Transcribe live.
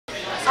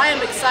I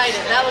am excited.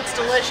 That looks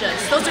delicious.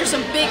 Those are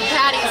some big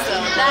patties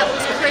though. That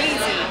looks crazy.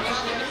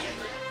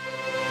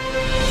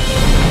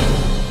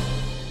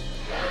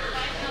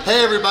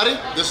 Hey everybody,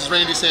 this is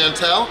Randy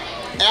Santel,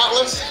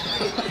 Atlas.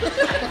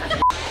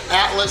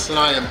 Atlas and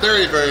I am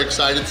very, very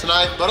excited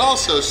tonight, but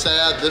also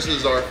sad. This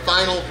is our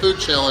final food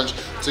challenge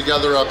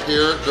together up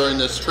here during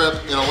this trip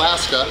in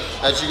Alaska.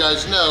 As you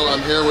guys know,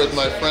 I'm here with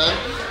my friend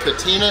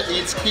Katina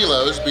Eats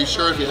Kilos. Be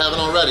sure, if you haven't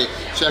already,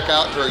 check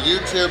out her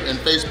YouTube and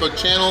Facebook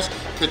channels,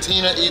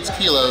 Katina Eats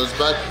Kilos.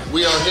 But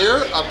we are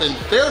here up in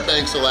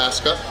Fairbanks,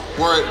 Alaska.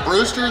 We're at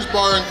Brewster's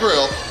Bar and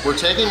Grill. We're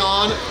taking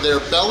on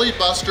their Belly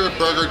Buster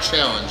Burger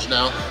Challenge.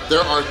 Now,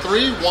 there are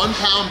 3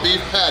 1-pound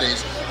beef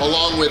patties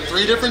along with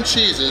 3 different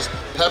cheeses,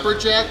 pepper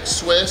jack,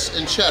 Swiss,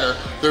 and cheddar.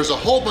 There's a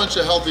whole bunch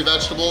of healthy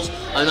vegetables.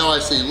 I know I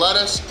see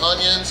lettuce,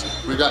 onions,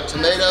 we've got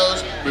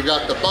tomatoes, we've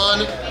got the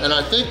bun, and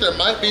I think there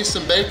might be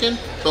some bacon,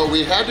 but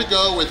we had to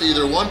go with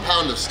either 1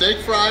 pound of steak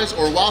fries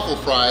or waffle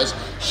fries.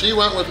 She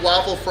went with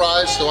waffle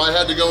fries, so I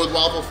had to go with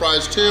waffle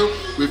fries too.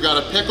 We've got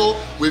a pickle.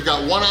 We've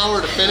got 1 hour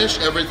to finish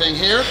everything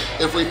here.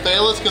 If we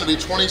fail, it's gonna be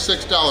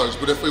 $26,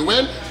 but if we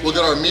win, we'll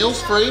get our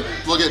meals free,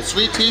 we'll get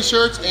sweet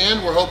t-shirts,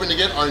 and we're hoping to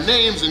get our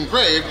names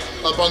engraved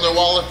up on their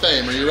wall of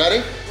fame. Are you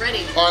ready?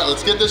 Ready. All right,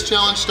 let's get this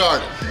challenge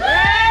started.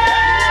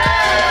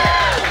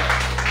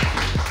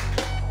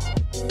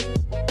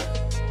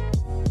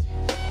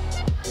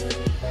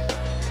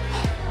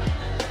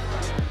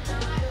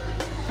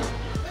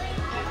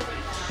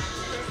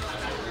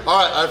 All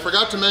right, I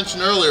forgot to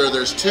mention earlier,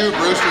 there's 2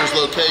 Brewster's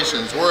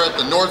locations. We're at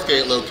the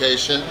Northgate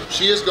location.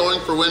 She is going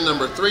for win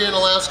number 3 in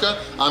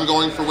Alaska. I'm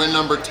going for win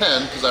number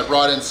 10 because I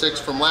brought in 6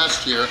 from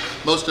last year.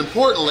 Most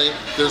importantly,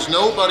 there's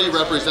nobody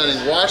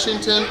representing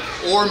Washington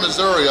or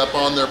Missouri up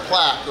on their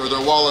plaque or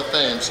their wall of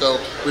fame. So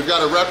we've got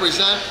to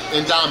represent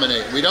and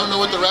dominate. We don't know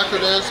what the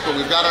record is, but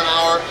we've got an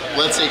hour.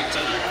 Let's see.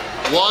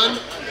 1,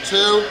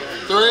 2,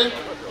 3.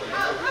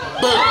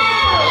 Boom.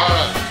 All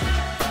right.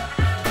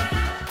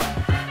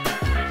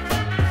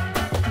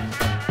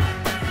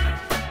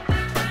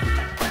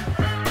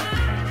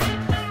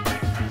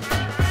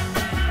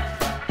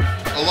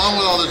 Along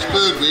with all this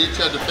food, we each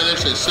had to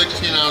finish a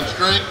 16-ounce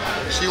drink.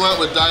 She went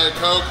with Diet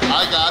Coke.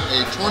 I got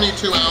a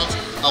 22-ounce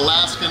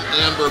Alaskan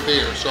Amber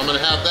beer. So I'm gonna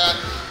have that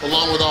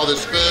along with all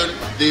this food.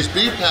 These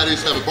beef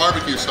patties have a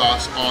barbecue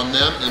sauce on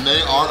them, and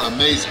they are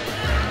amazing.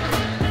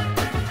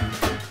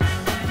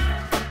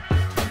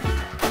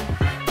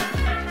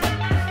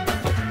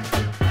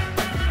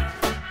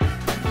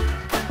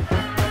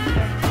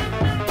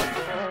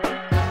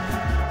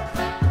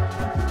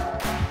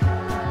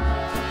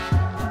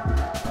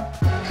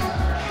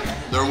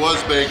 There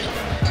was bacon.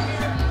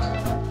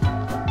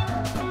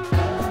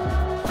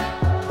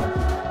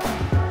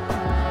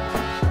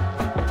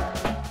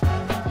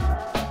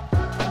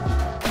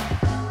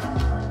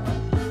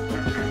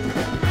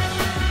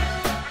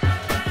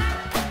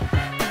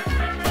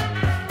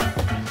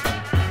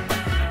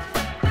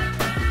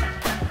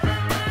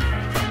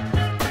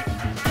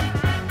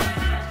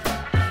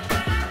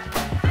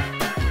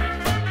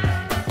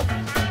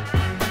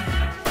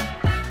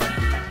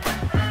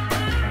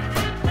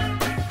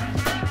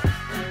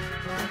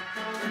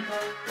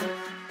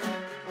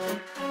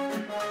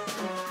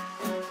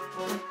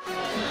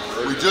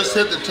 We just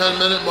hit the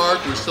 10-minute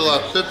mark. We still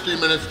have 50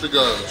 minutes to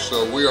go.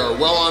 So we are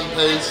well on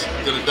pace,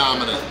 gonna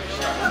dominate.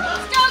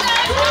 Let's go,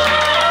 guys!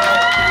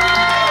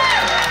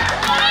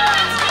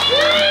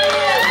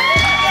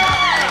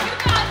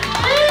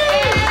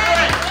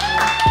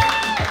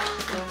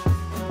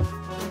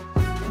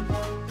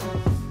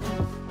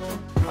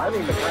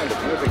 Finding the kind of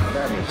music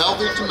men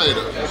Healthy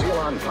tomatoes. feel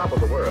on top of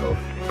the world.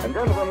 And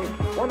gentlemen,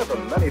 one of the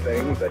many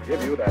things that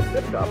give you that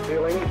tip-top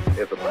feeling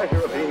is the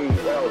pleasure of being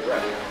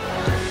well-dressed.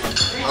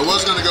 I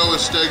was gonna go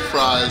with steak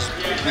fries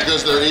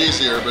because they're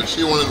easier, but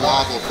she wanted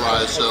waffle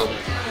fries, so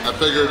I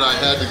figured I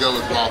had to go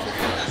with waffle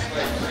fries.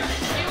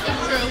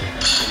 True.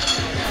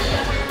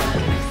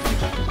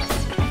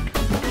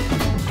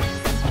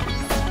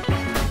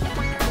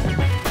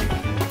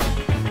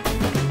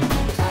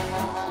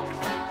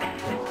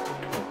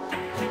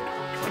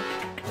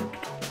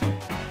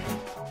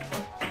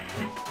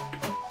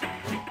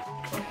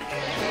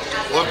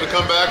 We'll have to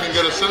come back and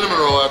get a cinnamon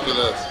roll after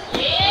this.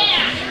 Yeah!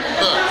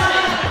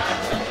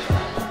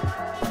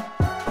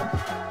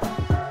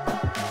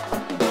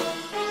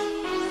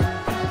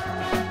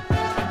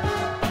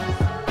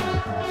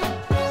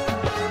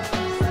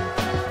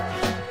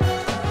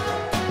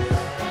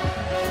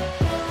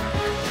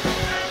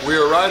 We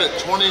are right at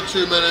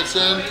 22 minutes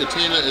in.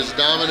 Katina is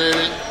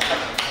dominating.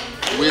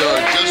 We are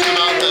just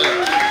about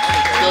there.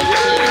 Go,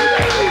 Katina.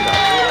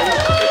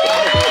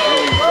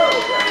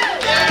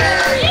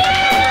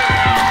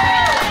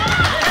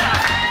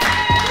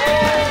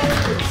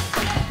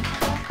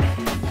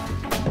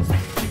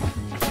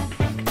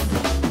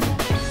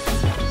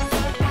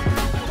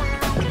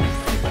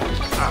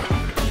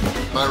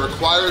 My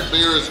required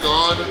beer is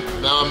gone.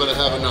 Now I'm gonna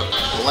have another.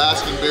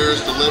 Alaskan beer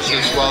is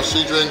delicious while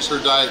she drinks her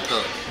Diet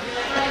Coke.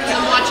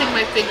 I'm watching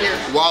my figure.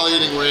 While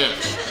eating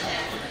ranch.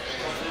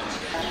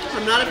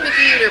 I'm not a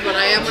picky eater, but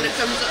I am when it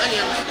comes to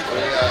onions.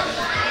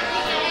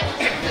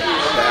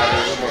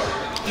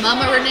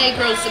 Mama Renee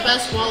grows the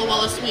best Walla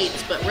Walla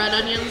sweets, but red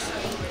onions,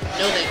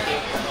 no thank you.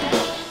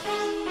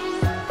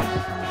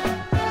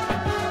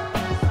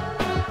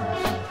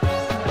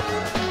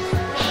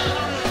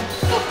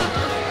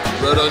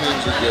 Red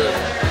onions are good.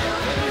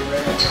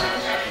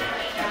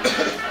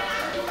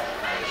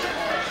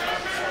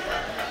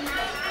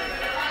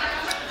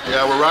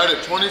 Yeah, we're right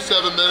at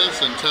 27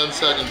 minutes and 10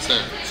 seconds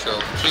in. So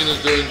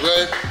Katina's doing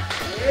great.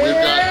 We've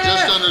got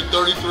just under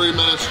 33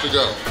 minutes to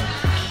go.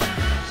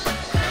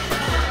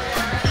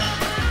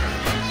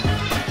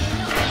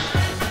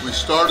 We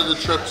started the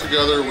trip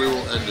together, we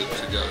will end it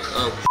together.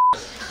 Oh,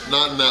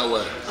 not in that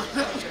way.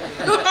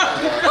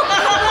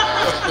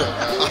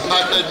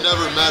 I had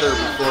never met her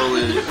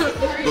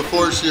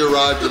before she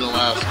arrived in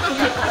Alaska.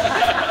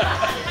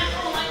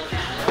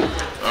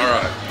 All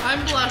right.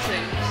 I'm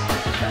blushing.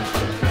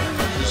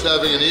 She's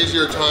having an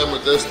easier time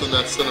with this than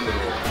that cinnamon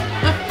roll.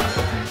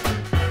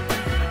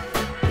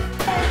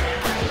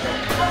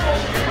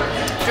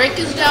 Drake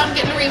is down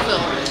getting a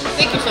refill.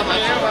 Thank you so much.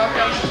 You're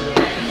welcome.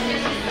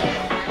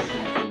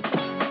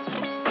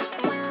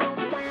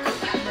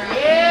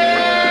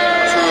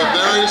 To a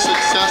very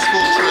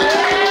successful trip.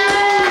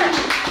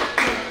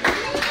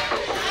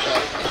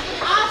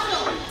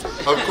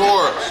 Of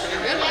course.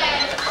 33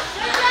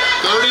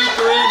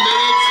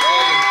 minutes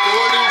and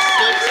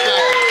 46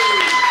 seconds.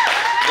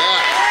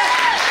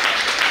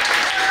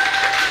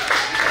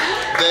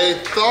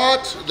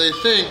 They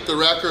think the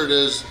record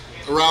is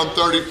around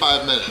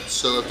 35 minutes.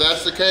 So if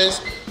that's the case,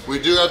 we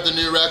do have the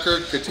new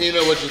record. Katina,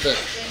 what'd you think?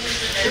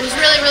 It was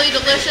really, really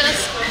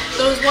delicious.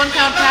 Those 1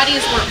 pound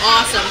patties were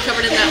awesome,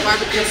 covered in that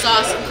barbecue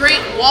sauce.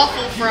 Great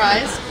waffle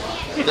fries.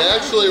 They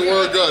actually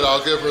were good,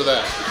 I'll give her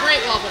that.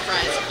 Great waffle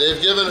fries. They've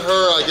given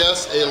her, I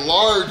guess, a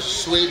large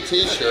sweet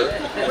t-shirt.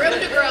 Room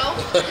to grow.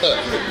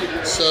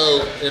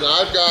 So, and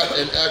I've got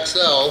an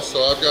XL,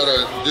 so I've got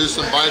to do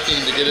some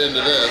biking to get into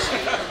this.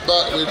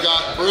 But we've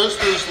got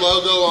Brewster's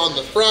logo on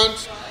the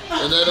front,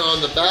 and then on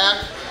the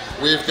back,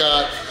 we've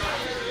got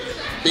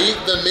Beat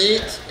the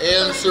Meat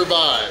and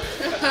Survive.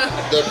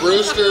 The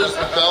Brewster's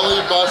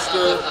Belly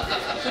Buster.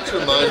 Get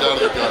your mind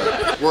out of the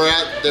gutter. We're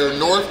at their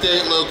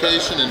Northgate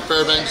location in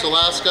Fairbanks,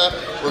 Alaska.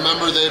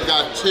 Remember, they've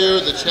got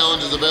 2. The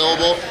challenge is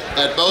available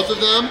at both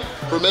of them.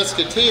 For Miss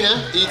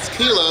Katina Eats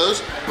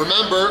Kilos,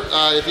 remember,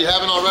 if you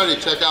haven't already,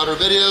 check out her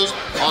videos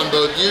on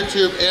both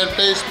YouTube and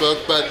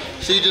Facebook, but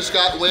she just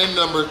got win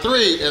number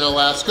 3 in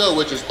Alaska,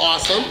 which is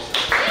awesome.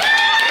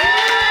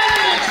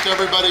 Thanks to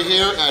everybody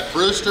here at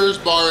Brewster's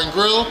Bar and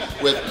Grill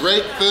with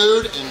great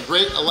food and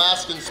great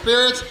Alaskan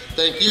spirits.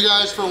 Thank you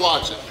guys for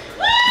watching.